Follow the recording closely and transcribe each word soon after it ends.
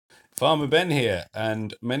Farmer Ben here,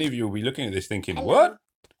 and many of you will be looking at this thinking, Hello.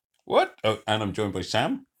 What? Oh, and I'm joined by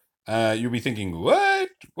Sam. You'll be thinking, what?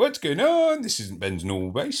 What's going on? This isn't Ben's normal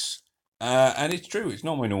base. And it's true, it's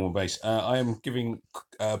not my normal base. I am giving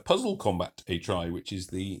Puzzle Combat a try, which is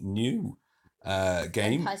the new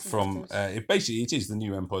game Empires and from. Puzzles. It is the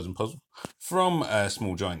new Empires and Puzzle from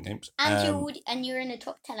Small Giant Games. And you're in a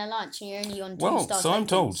top 10 alliance and you're only on 2 Well, star so I'm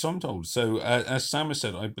told. titans. So I'm told. So as Sam has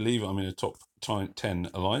said, I believe I'm in a top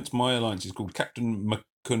 10 alliance. My alliance is called Captain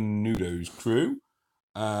McCanudo's Crew.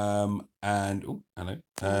 And oh, hello,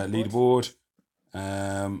 leaderboard.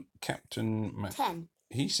 Captain 10.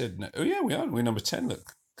 He said no. Oh yeah, we are. We're number 10.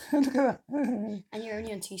 Look. Look at that. And you're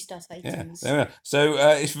only on 2 star Yeah, titans. there we are. So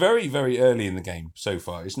it's very, very early in the game so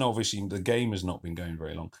far. It's not obviously the game has not been going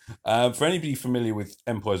very long. For anybody familiar with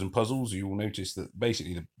Empires and Puzzles, you will notice that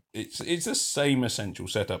basically it's the same essential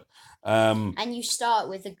setup. And you start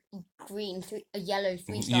with a yellow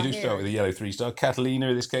 3-star You do hero. start with a yellow 3-star. Catalina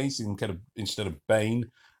in this case, instead of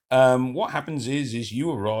Bane. What happens is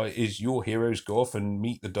you arrive, is your heroes go off and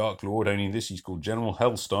meet the Dark Lord. Only in this, he's called General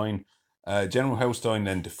Hellstein. General Hellstein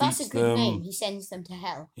then defeats That's a good them. name. He sends them to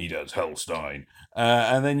hell. He does, Hellstein.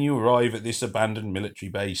 And then you arrive at this abandoned military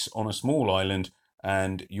base on a small island,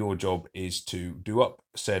 and your job is to do up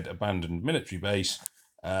said abandoned military base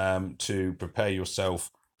to prepare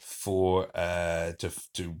yourself for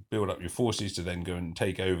to build up your forces to then go and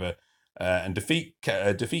take over and defeat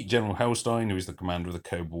General Hellstein, who is the commander of the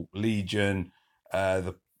Cobalt Legion.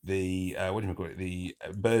 The what do you call it? The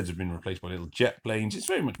birds have been replaced by little jet planes. It's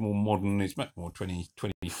very much more modern. It's much more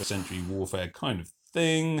 21st century warfare kind of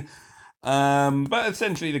thing. But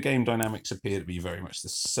essentially, the game dynamics appear to be very much the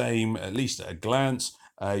same, at least at a glance.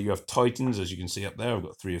 You have Titans, as you can see up there. I've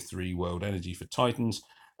got 3 of 3 world energy for Titans.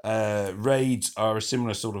 Raids are a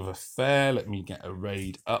similar sort of affair. Let me get a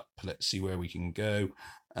raid up. Let's see where we can go.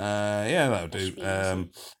 Yeah, that'll do. You got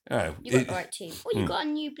the right team. Oh, you got a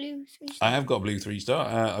new blue 3-star. I have got a blue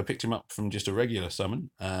 3-star. I picked him up from just a regular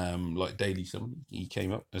summon, like daily summon. He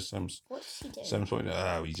came up as Sam's. What does he do? Sam's point.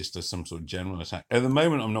 He just does some sort of general attack. At the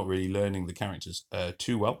moment, I'm not really learning the characters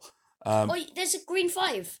too well. There's a green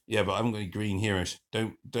 5. Yeah, but I haven't got any green heroes.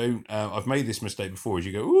 Don't. I've made this mistake before. As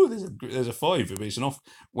you go, oh, there's a 5, but it's an off.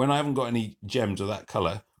 When I haven't got any gems of that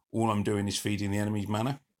color, all I'm doing is feeding the enemy's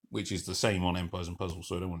mana, which is the same on Empires and Puzzles.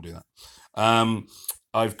 So I don't want to do that.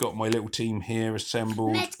 I've got my little team here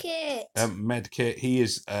assembled. Medkit. Medkit. He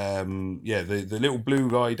is the little blue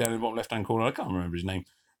guy down in the bottom left hand corner. I can't remember his name.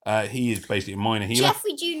 He is basically a minor healer.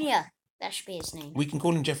 Jeffrey Jr. That should be his name. We can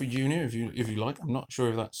call him Jeffrey Jr. if you like. I'm not sure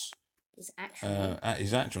if that's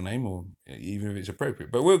his actual name or even if it's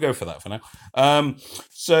appropriate, but we'll go for that for now.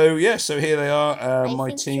 So here they are.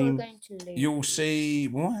 My team. You'll see.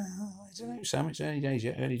 Well, I don't know, Sam. It's early days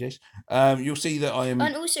yet. Early days. You'll see that I am.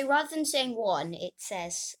 And also, rather than saying 1, it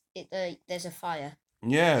says there's a fire.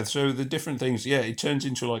 Yeah, so the different things, it turns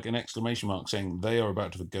into like an exclamation mark saying they are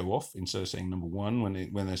about to go off instead of saying number 1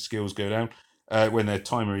 when their skills go down, when their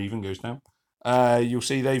timer even goes down. You'll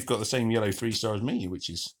see they've got the same yellow 3-star as me, which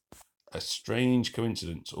is a strange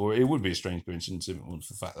coincidence, or it would be a strange coincidence if it wasn't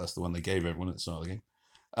for the fact that's the one they gave everyone at the start of the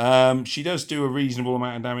game. She does do a reasonable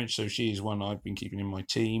amount of damage, so she is one I've been keeping in my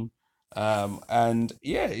team. And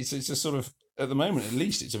yeah, it's a sort of, at the moment at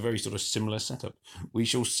least, it's a very sort of similar setup. We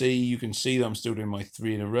shall see. You can see that I'm still doing my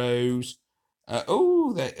 3 in a rows. They've got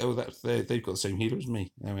the same healer as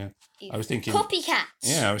me. There we are. I was thinking copycats.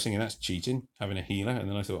 Yeah, I was thinking that's cheating, having a healer, and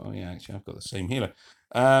then I thought, oh yeah, actually I've got the same healer.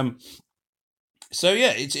 So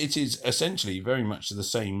yeah, it is essentially very much the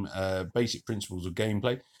same basic principles of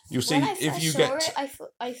gameplay. You'll see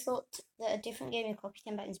I thought that a different game of Copy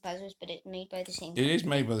came back into Puzzles, but it's made by the same. It is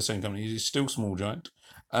made by the same company. It's still Small Giant.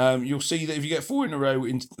 You'll see that if you get 4 in a row,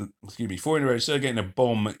 4 in a row, instead of getting a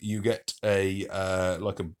bomb, you get a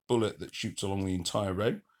like a bullet that shoots along the entire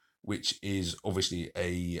row, which is obviously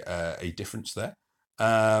a difference there.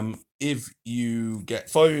 If you get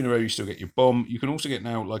 5 in a row, you still get your bomb. You can also get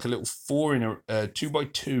now like a little 4 in a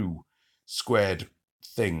 2x2 squared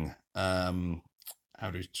thing. How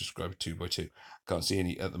do you describe a 2x2? Can't see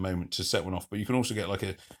any at the moment to set one off, but you can also get like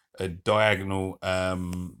a diagonal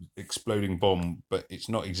exploding bomb, but it's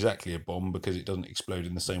not exactly a bomb because it doesn't explode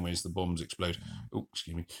in the same way as the bombs explode. Oh,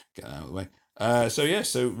 excuse me, get that out of the way.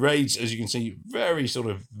 So raids, as you can see, very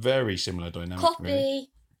similar dynamic. Copy. Really.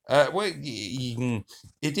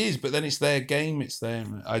 It is, but then it's their game. It's their.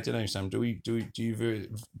 I don't know, Sam. Do we view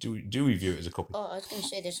it as a copy? Oh, I was going to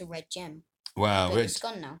say there's a red gem. Wow, it's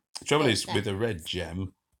gone now. The trouble is with a red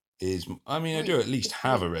gem is, I mean, I do at least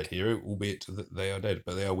have a red hero, albeit that they are dead,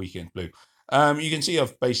 but they are weak against blue. You can see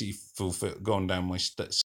I've basically gone down my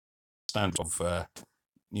standard of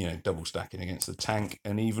double stacking against the tank,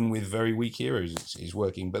 and even with very weak heroes, it's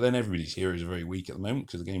working. But then everybody's heroes are very weak at the moment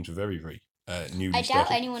because the game's very, very newly I doubt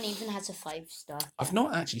started. anyone even has a 5-star. I've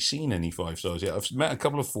not actually seen any 5-stars yet. I've met a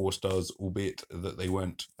couple of 4-stars, albeit that they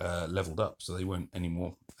weren't leveled up, so they weren't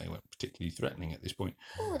anymore. They weren't particularly threatening at this point.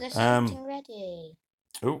 Oh, there's something ready.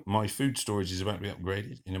 Oh, my food storage is about to be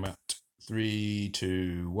upgraded in about 3,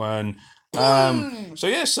 2, 1. So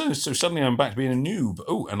yeah, so suddenly I'm back to being a noob.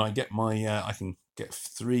 Oh, and I get my I can get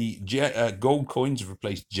 3 gold coins have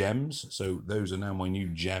replaced gems, so those are now my new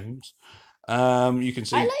gems. You can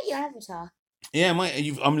see. I like your avatar. Yeah,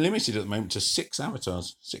 I'm limited at the moment to 6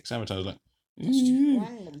 avatars. 6 avatars, like. That's just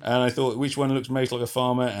random. And I thought, which one looks most like a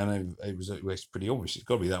farmer? And it was pretty obvious. It's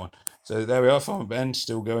got to be that one. So there we are, Farmer Ben,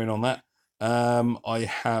 still going on that. I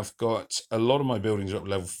have got a lot of my buildings up to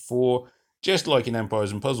level 4. Just like in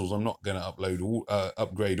Empires and Puzzles, I'm not going to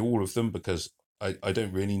upgrade all of them because I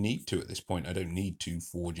don't really need to at this point. I don't need 2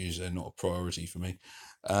 forges. They're not a priority for me.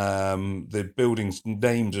 The buildings'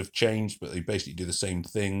 names have changed, but they basically do the same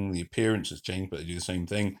thing. The appearance has changed, but they do the same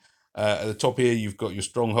thing. At the top here, you've got your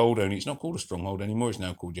stronghold, only it's not called a stronghold anymore. It's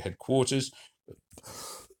now called your headquarters.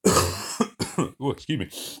 Oh, excuse me.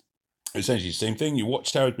 Essentially the same thing. Your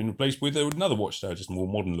watchtower has been replaced with another watchtower, just a more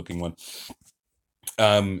modern looking one.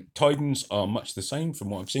 Tidans are much the same from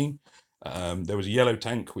what I've seen. There was a yellow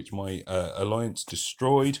tank which my alliance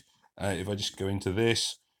destroyed. If I just go into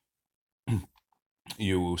this,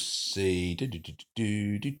 you will see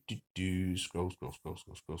scroll.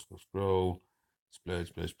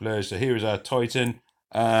 Splurge. So here is our Titan.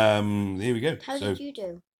 Here we go. How did you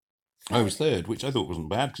do? I was 3rd, which I thought wasn't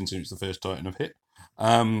bad considering it's the first Titan I've hit.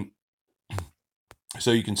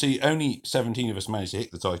 So you can see only 17 of us managed to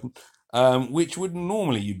hit the Titan, which would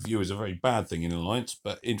normally you'd view as a very bad thing in Alliance.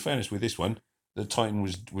 But in fairness, with this one, the Titan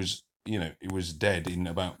was it was dead in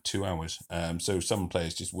about 2 hours. So some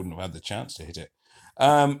players just wouldn't have had the chance to hit it.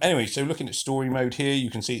 Anyway, so looking at story mode here, you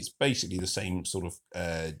can see it's basically the same sort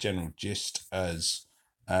of general gist as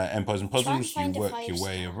Empires and Puzzles. You work your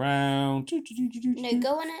way around. No,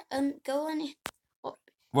 go on it.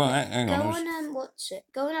 Well, hang on.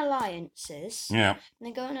 Go on alliances. Yeah. And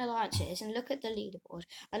then go on alliances and look at the leaderboard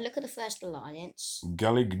and look at the first alliance.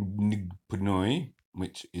 Galigpnoi,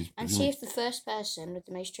 which is. And see if the first person with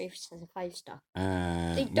the most trophies has a 5-star.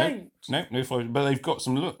 They don't. No 5. But they've got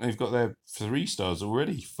some. Look, they've got their 3 stars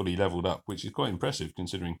already fully leveled up, which is quite impressive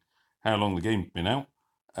considering how long the game's been out.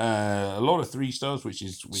 A lot of 3 stars, which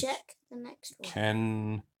check the next one.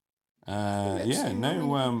 Can.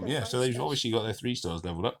 So they've obviously got their 3 stars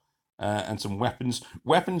leveled up, and some weapons.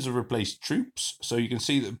 Weapons have replaced troops, so you can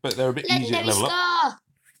see that, but they're a bit easier to level up.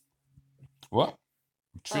 What?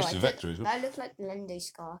 Truce to Vector as well. That looks like Legendary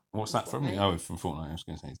Scar. What's that from? Oh, from Fortnite. I was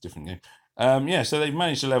going to say it's a different game. So they've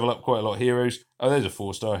managed to level up quite a lot of heroes. Oh, there's a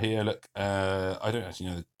 4-star here. Look, I don't actually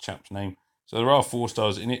know the chap's name. So there are 4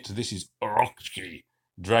 stars in it. So this is Orochi,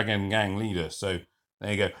 Dragon Gang leader. So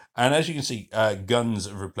there you go. And as you can see, guns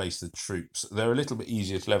have replaced the troops. They're a little bit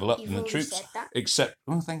easier to level up than the troops. Except,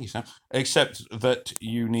 thank you, Sam. Except that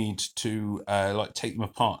you need to take them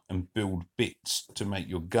apart and build bits to make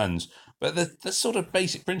your guns. But the sort of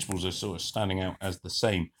basic principles are sort of standing out as the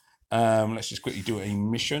same. Let's just quickly do a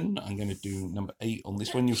mission. I'm going to do number 8 on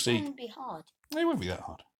this one. You'll see. It won't be hard. It won't be that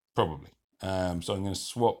hard, probably. So I'm going to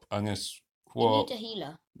swap. You need a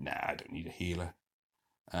healer. Nah, I don't need a healer.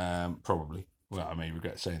 Probably. Well, I may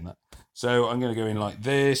regret saying that. So I'm going to go in like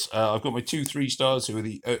this. I've got my 2 3-stars who are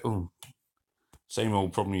the same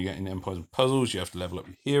old problem you get in Empires and Puzzles. You have to level up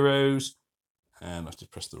your heroes. And I've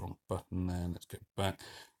just pressed the wrong button there. Let's go back.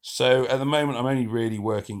 So at the moment, I'm only really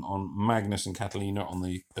working on Magnus and Catalina on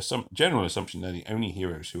the general assumption they're the only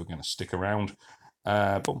heroes who are going to stick around.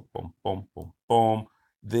 Boom, boom, boom, boom, boom.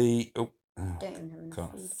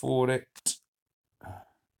 Can't afford it.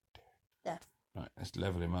 There. Right, let's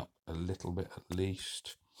level him up a little bit at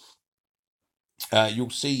least. You'll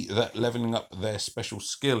see that leveling up their special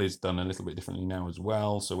skill is done a little bit differently now as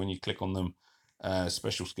well. So when you click on them,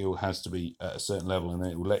 special skill has to be at a certain level and then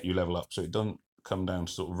it will let you level up. So it doesn't come down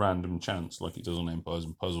to sort of random chance like it does on Empires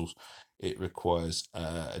and Puzzles. It requires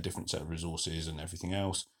a different set of resources and everything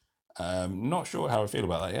else. Not sure how I feel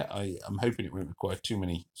about that yet. I'm hoping it won't require too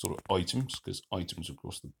many sort of items because items, of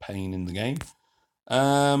course, the pain in the game.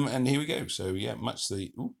 And here we go. So yeah, much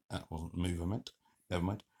the that wasn't the move I meant. Never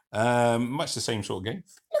mind. Much the same sort of game.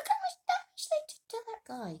 Look how much damage they did to that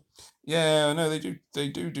guy. Yeah, no, they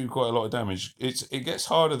do quite a lot of damage. It gets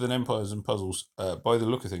harder than Empires and Puzzles, by the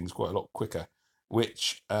look of things, quite a lot quicker.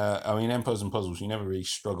 Which Empires and Puzzles, you never really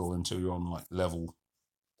struggle until you're on like level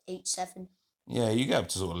 8, 7. Yeah, you get up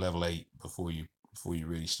to sort of level 8 before you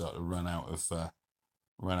really start to run out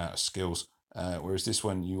run out of skills. Whereas this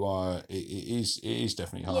one, it is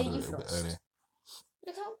definitely harder a little bit earlier.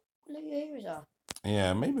 Look how low your heroes are.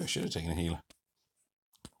 Yeah, maybe I should have taken a healer.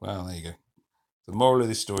 Well, there you go. The moral of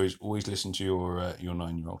this story is always listen to your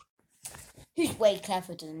 9-year-old. Who's way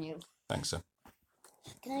cleverer than you. Thanks, sir.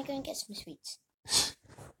 Can I go and get some sweets?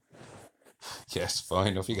 Yes,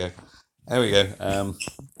 fine. Off you go. There we go.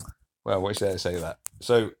 Well, what's there to say that?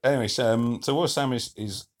 So, anyway, so while Sam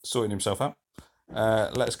is sorting himself out,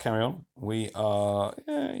 let's carry on. We are,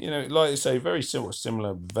 like I say, very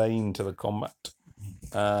similar vein to the combat.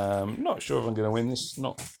 Not sure if I'm going to win this.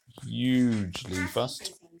 Not hugely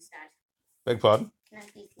fussed. Beg pardon?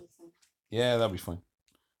 Yeah, that'll be fine.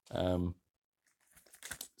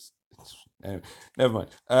 Anyway, never mind.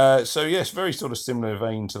 So yes, very sort of similar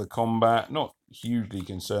vein to the combat. Not hugely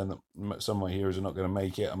concerned that some of my heroes are not going to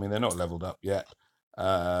make it. I mean, they're not leveled up yet.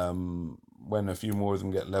 When a few more of them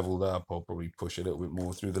get leveled up, I'll probably push a little bit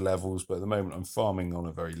more through the levels. But at the moment, I'm farming on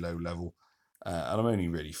a very low level, and I'm only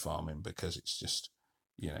really farming because it's just,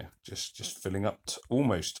 just filling up,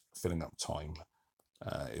 almost filling up time,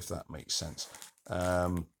 if that makes sense.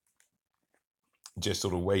 Just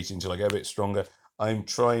sort of waiting until I get a bit stronger. I'm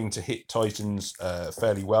trying to hit Titans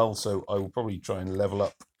fairly well, so I will probably try and level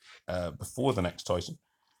up before the next Titan.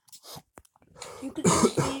 You could do a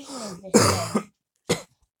series on this game.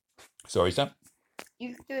 Sorry, Sam?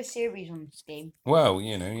 You could do a series on this game. Well,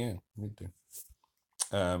 yeah, we do.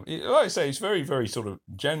 Like I say, it's very, very sort of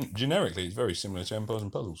generically, it's very similar to Empires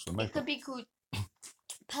and Puzzles. For it could be called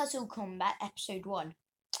Puzzle Combat Episode 1.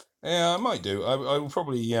 Yeah, I might do. I will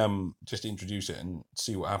probably just introduce it and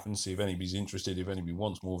see what happens, see if anybody's interested, if anybody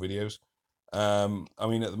wants more videos. I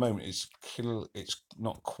mean, at the moment, it's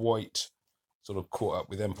not quite sort of caught up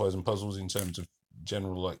with Empires and Puzzles in terms of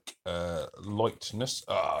general, lightness.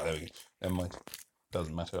 There we go. Never mind.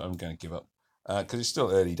 Doesn't matter. I'm going to give up. Because it's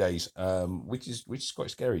still early days, which is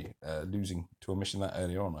quite scary, losing to a mission that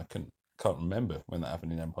early on. I can't remember when that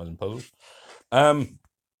happened in Empires and Puzzles.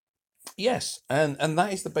 Yes, and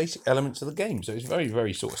that is the basic elements of the game. So it's a very,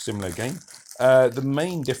 very sort of similar game. The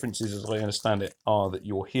main differences, as I understand it, are that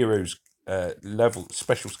your heroes' level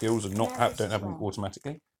special skills don't have them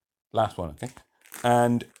automatically. Last one, okay.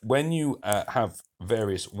 And when you have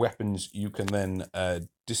various weapons, you can then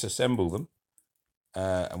disassemble them.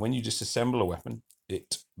 And when you disassemble a weapon,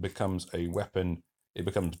 it becomes a weapon. It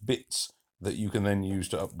becomes bits that you can then use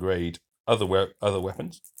to upgrade other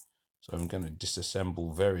weapons. So I'm going to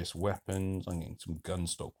disassemble various weapons. I'm getting some gun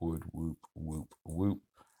stock wood, whoop, whoop, whoop,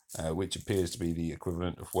 which appears to be the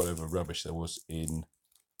equivalent of whatever rubbish there was in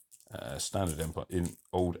standard Empire, in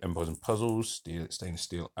old Empires and Puzzles. Stainless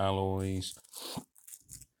steel alloys.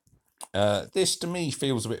 This to me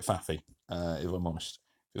feels a bit faffy, if I'm honest.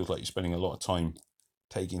 Feels like you're spending a lot of time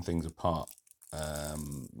taking things apart.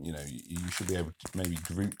 You should be able to maybe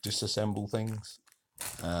group disassemble things.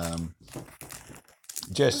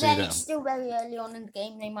 Just then it's still very early on in the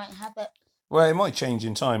game. They might have it. Well, it might change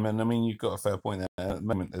in time, and I mean you've got a fair point there. At the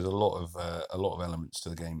moment, there's a lot of elements to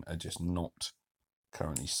the game are just not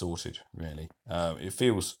currently sorted. Really, it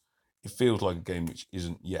feels like a game which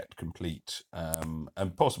isn't yet complete,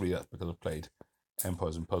 and possibly that's because I've played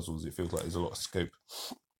Empires and Puzzles. It feels like there's a lot of scope.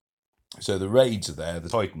 So the raids are there, the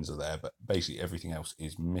Titans are there, but basically everything else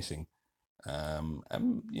is missing. And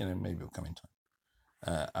maybe it'll come in time.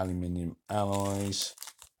 Aluminium alloys.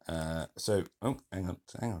 So hang on,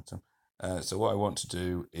 Tom. So what I want to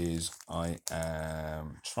do is I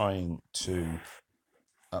am trying to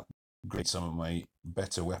upgrade some of my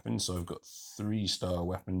better weapons. So I've got 3-star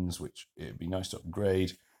weapons, which it'd be nice to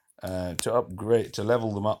upgrade. To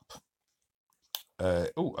level them up. I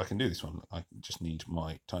can do this one. I just need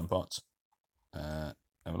my time parts. How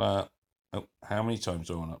many times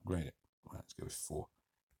do I want to upgrade it? Let's go with 4.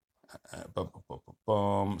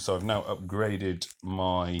 So I've now upgraded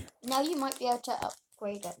my. Now you might be able to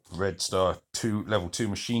upgrade it. Red Star 2 level 2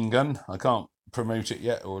 machine gun. I can't promote it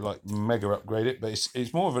yet or mega upgrade it, but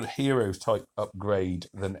it's more of a hero type upgrade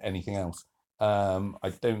than anything else.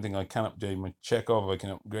 I don't think I can upgrade my Chekhov. I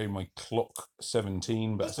can upgrade my Clock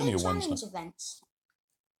 17, but it's only a 1-star. Events?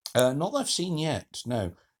 Not that I've seen yet.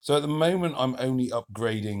 No. So at the moment, I'm only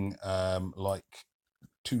upgrading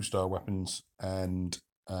 2-star weapons and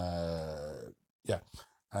 2-star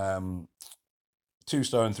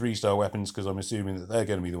and 3-star weapons because I'm assuming that they're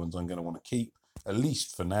going to be the ones I'm going to want to keep at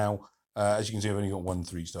least for now. As you can see, I've only got 1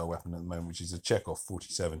 3-star weapon at the moment, which is a Chekhov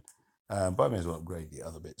 47. But I may as well upgrade the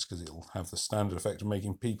other bits because it'll have the standard effect of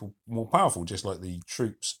making people more powerful, just like the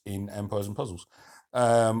troops in Empires and Puzzles.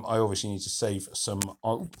 I obviously need to save some.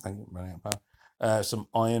 Oh, thank you, running out of Some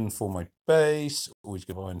iron for my base. Always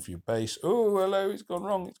give iron for your base. Oh, hello, it's gone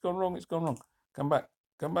wrong. It's gone wrong. It's gone wrong. Come back.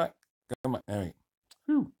 Come back. Come back. There we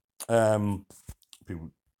go.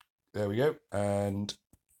 People. There we go. And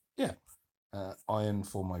yeah, iron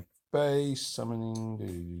for my base.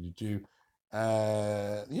 Summoning.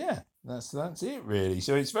 Yeah, that's it really.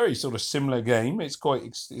 So it's very sort of similar game. It's quite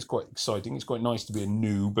exciting. It's quite nice to be a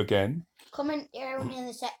noob again. Comment down in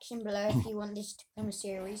the section below if you want this to become a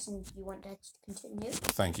series and if you want that to continue.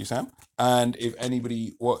 Thank you, Sam. And if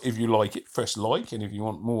anybody, if you like it, press like, and if you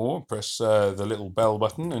want more, press the little bell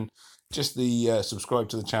button and just the subscribe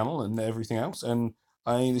to the channel and everything else. And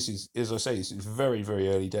this is, as I say, this is very, very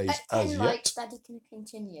early days At 10 as likes, yet. that it can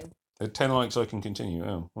continue. At 10 likes, I can continue.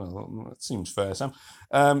 Oh, well, that seems fair, Sam.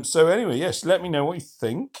 So anyway, yes, let me know what you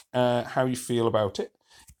think, how you feel about it.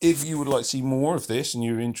 If you would like to see more of this and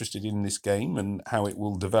you're interested in this game and how it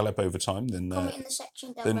will develop over time, then comment in the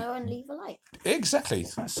section down below and leave a like. Exactly.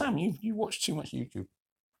 Sam, you watch too much YouTube.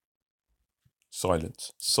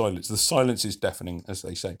 Silence. The silence is deafening, as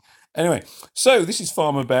they say. Anyway, so this is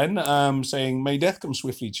Farmer Ben saying, may death come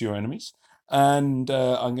swiftly to your enemies. And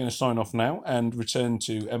I'm going to sign off now and return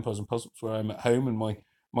to Empires and Puzzles, where I'm at home and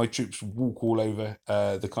my troops walk all over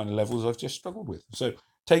the kind of levels I've just struggled with. So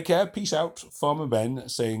take care. Peace out. Farmer Ben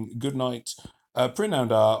saying good night.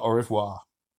 Prinanda, au revoir.